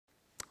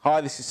Hi,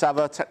 this is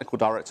Savva, Technical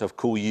Director of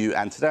CoolU,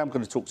 and today I'm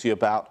going to talk to you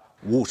about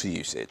water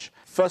usage.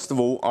 First of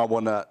all, I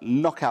want to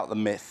knock out the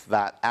myth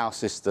that our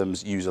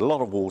systems use a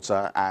lot of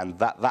water and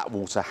that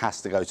water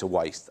has to go to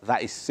waste.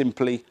 That is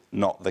simply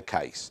not the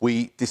case.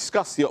 We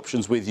discussed the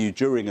options with you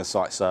during a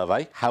site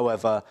survey.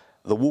 However,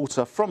 the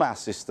water from our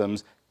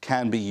systems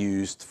can be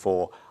used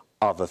for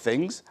other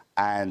things,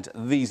 and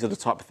these are the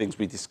type of things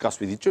we discussed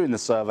with you during the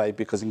survey,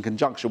 because in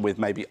conjunction with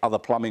maybe other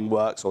plumbing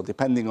works or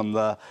depending on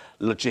the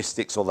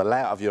logistics or the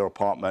layout of your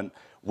apartment,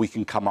 we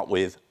can come up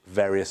with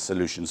various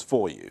solutions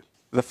for you.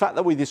 The fact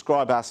that we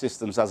describe our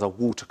systems as a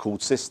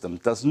water-cooled system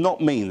does not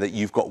mean that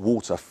you've got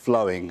water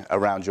flowing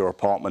around your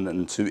apartment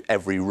and to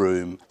every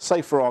room.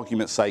 Say, for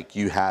argument's sake,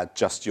 you had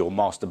just your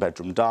master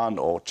bedroom done,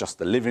 or just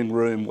the living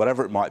room,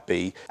 whatever it might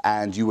be,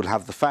 and you would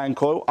have the fan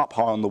coil up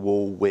high on the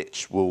wall,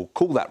 which will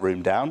cool that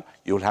room down.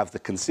 You'll have the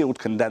concealed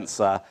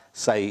condenser,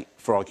 say,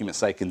 for argument's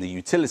sake, in the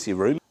utility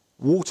room.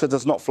 Water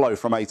does not flow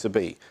from A to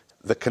B.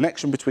 The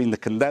connection between the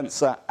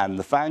condenser and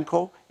the fan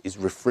coil is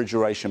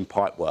refrigeration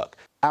pipework.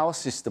 Our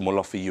system will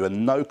offer you a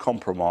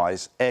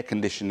no-compromise air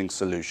conditioning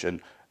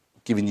solution,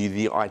 giving you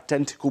the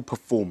identical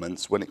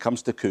performance when it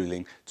comes to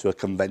cooling to a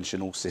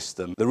conventional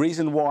system. The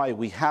reason why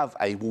we have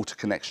a water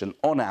connection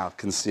on our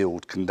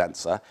concealed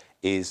condenser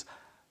is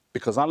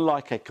because,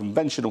 unlike a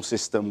conventional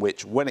system,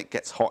 which when it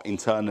gets hot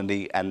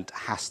internally and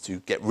has to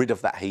get rid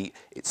of that heat,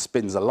 it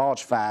spins a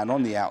large fan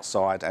on the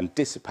outside and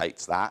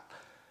dissipates that.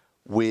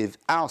 With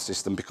our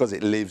system, because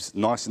it lives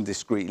nice and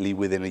discreetly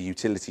within a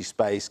utility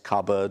space,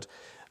 cupboard,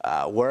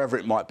 wherever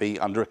it might be,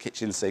 under a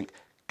kitchen sink,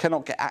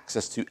 cannot get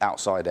access to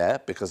outside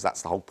air, because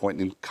that's the whole point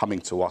in coming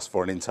to us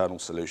for an internal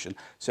solution.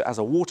 So it has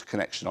a water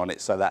connection on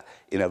it, so that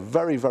in a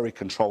very, very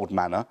controlled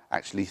manner,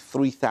 actually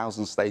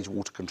 3,000 stage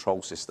water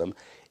control system,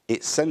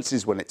 it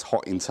senses when it's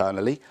hot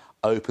internally,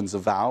 opens a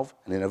valve,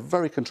 and in a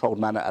very controlled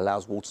manner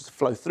allows water to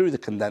flow through the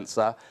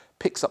condenser,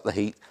 picks up the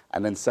heat,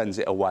 and then sends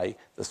it away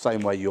the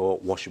same way your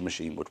washing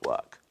machine would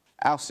work.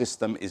 Our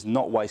system is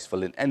not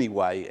wasteful in any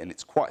way, and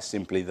it's quite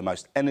simply the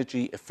most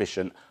energy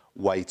efficient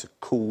way to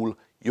cool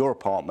your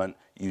apartment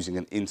using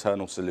an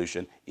internal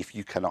solution if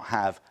you cannot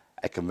have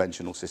a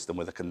conventional system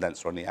with a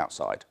condenser on the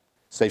outside.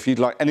 So if you'd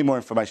like any more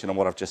information on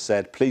what I've just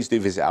said, please do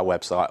visit our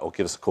website or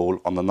give us a call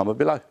on the number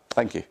below.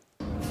 Thank you.